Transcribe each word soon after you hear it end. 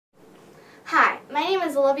My name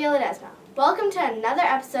is Olivia Ledesma. Welcome to another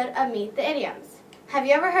episode of Meet the Idioms. Have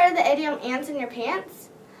you ever heard of the idiom ants in your pants?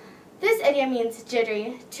 This idiom means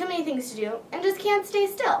jittery, too many things to do, and just can't stay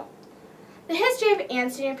still. The history of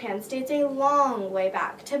ants in your pants dates a long way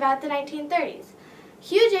back to about the 1930s.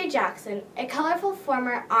 Hugh J. Jackson, a colorful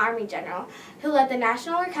former Army general who led the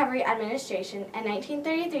National Recovery Administration in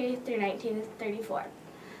 1933 through 1934.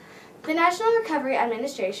 The National Recovery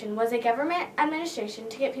Administration was a government administration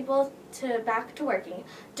to get people back to working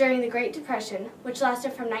during the Great Depression, which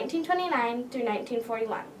lasted from 1929 through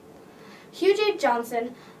 1941. Hugh J.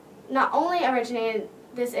 Johnson not only originated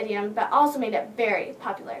this idiom, but also made it very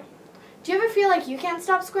popular. Do you ever feel like you can't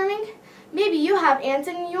stop squirming? Maybe you have ants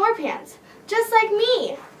in your pants, just like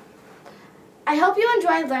me! I hope you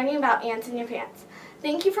enjoyed learning about ants in your pants.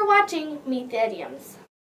 Thank you for watching Meet the Idioms.